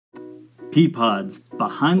Peapods,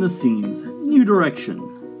 behind the scenes, new direction.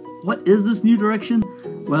 What is this new direction?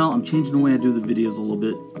 Well, I'm changing the way I do the videos a little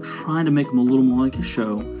bit, trying to make them a little more like a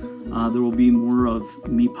show. There will be more of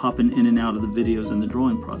me popping in and out of the videos and the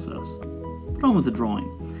drawing process. But on with the drawing.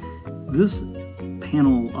 This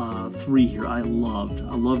panel 3 here, I loved.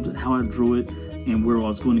 I loved how I drew it and where I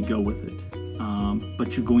was going to go with it.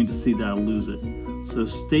 But you're going to see that I lose it. So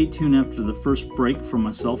stay tuned after the first break from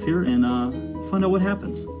myself here and find out what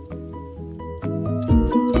happens.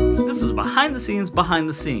 This is behind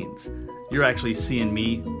the scenes. You're actually seeing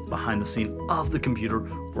me behind the scene of the computer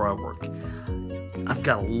where I work. I've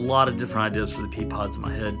got a lot of different ideas for the Peapods in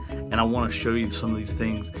my head, and I want to show you some of these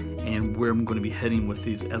things and where I'm going to be heading with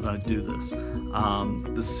these as I do this.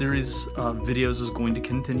 The series of videos is going to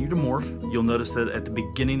continue to morph. You'll notice that at the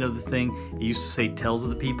beginning of the thing, it used to say Tales of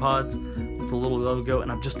the Peapods with the little logo,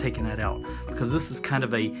 and I've just taken that out because this is kind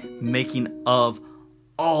of a making of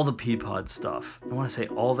all the Peapod stuff. And when I say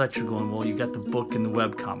all that, you're going, well, you got the book and the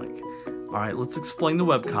webcomic. All right, let's explain the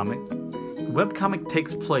webcomic. The webcomic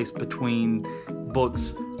takes place between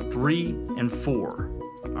books 3 and 4.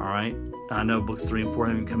 All right, I know books 3 and 4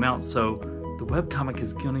 haven't come out, so the webcomic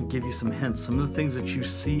is going to give you some hints. Some of the things that you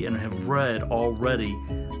see and have read already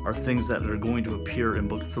are things that are going to appear in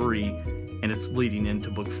book 3, and it's leading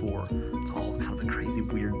into book 4. It's all kind of a crazy,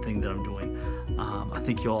 weird thing that I'm doing. I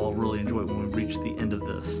think you'll all really enjoy it when we reach the end of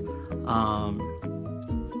this.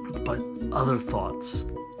 But other thoughts.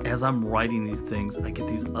 As I'm writing these things, I get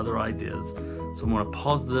these other ideas. So I'm going to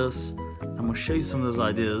pause this. I'm going to show you some of those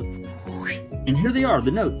ideas. And here they are, the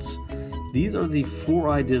notes. These are the 4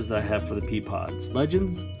 ideas that I have for the Peapods.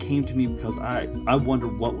 Legends came to me because I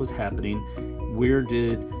wondered what was happening. Where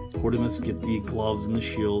did Portimus get the gloves and the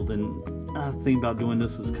shield? And I think about doing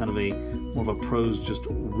this as kind of more of a prose, just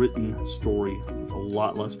written story with a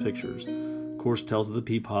lot less pictures. Of course, Tales of the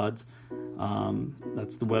Peapods.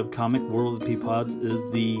 That's the webcomic. World of the Peapods is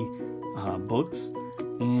the books.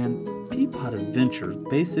 And Peapod Adventures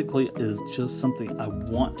basically is just something I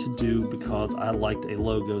want to do because I liked a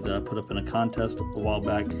logo that I put up in a contest a while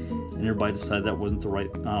back, and everybody decided that wasn't the right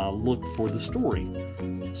look for the story.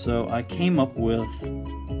 So I came up with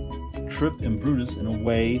Trip and Brutus in a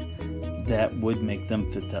way that would make them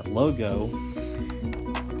fit that logo.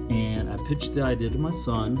 And I pitched the idea to my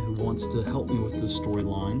son, who wants to help me with this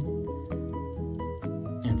storyline,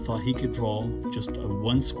 and thought he could draw just a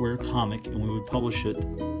 1 square comic and we would publish it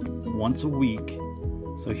once a week.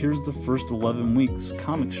 So here's the first 11 weeks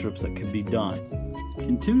comic strips that could be done.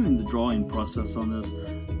 Continuing the drawing process on this,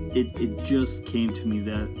 it just came to me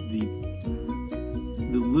that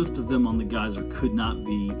the lift of them on the geyser could not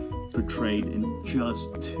be portrayed in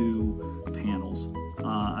just 2 panels.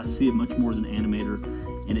 I see it much more as an animator,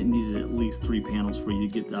 and it needed at least 3 panels for you to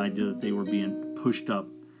get the idea that they were being pushed up.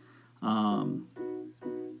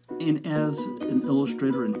 And as an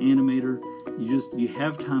illustrator and animator, you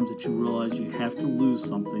have times that you realize you have to lose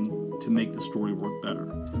something to make the story work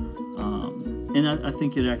better. And I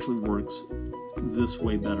think it actually works this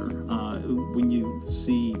way better. When you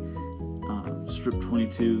see strip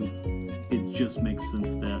 22, it just makes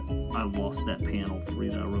sense that I lost that panel 3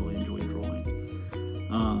 that I really enjoyed drawing.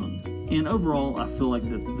 And overall, I feel like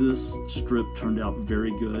that this strip turned out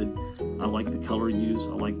very good. I like the color use.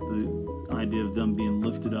 I like the idea of them being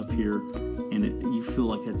lifted up here, and you feel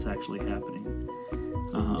like it's actually happening.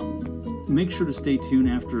 Make sure to stay tuned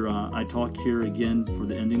after I talk here again for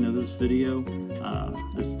the ending of this video.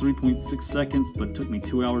 It's 3.6 seconds, but it took me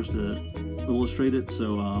 2 hours to illustrate it,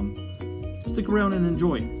 so stick around and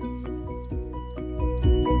enjoy.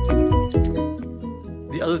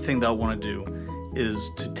 The other thing that I want to do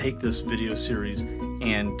is to take this video series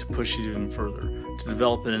and to push it even further, to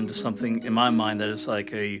develop it into something in my mind that is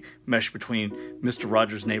like a mesh between Mr.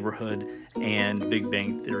 Rogers' Neighborhood and Big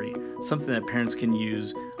Bang Theory. Something that parents can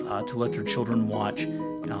use to let their children watch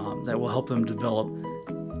that will help them develop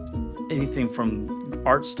anything from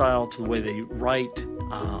art style to the way they write.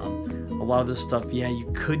 A lot of this stuff, yeah,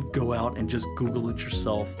 you could go out and just Google it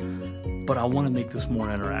yourself, but I want to make this more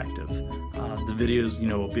interactive. The videos,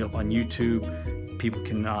 will be up on YouTube. People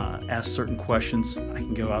can ask certain questions. I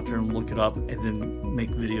can go out there and look it up and then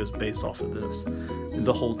make videos based off of this. And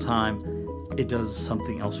the whole time, it does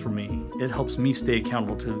something else for me. It helps me stay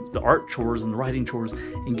accountable to the art chores and the writing chores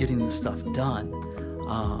and getting this stuff done.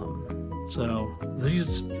 So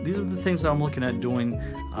these are the things that I'm looking at doing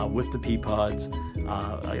with the Peapods.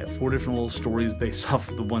 I got 4 different little stories based off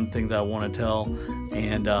of the one thing that I want to tell,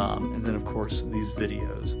 and then of course these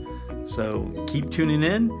videos. So keep tuning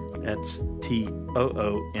in. That's TOONING.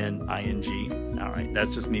 All right,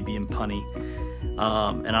 that's just me being punny.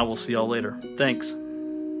 And I will see y'all later. Thanks.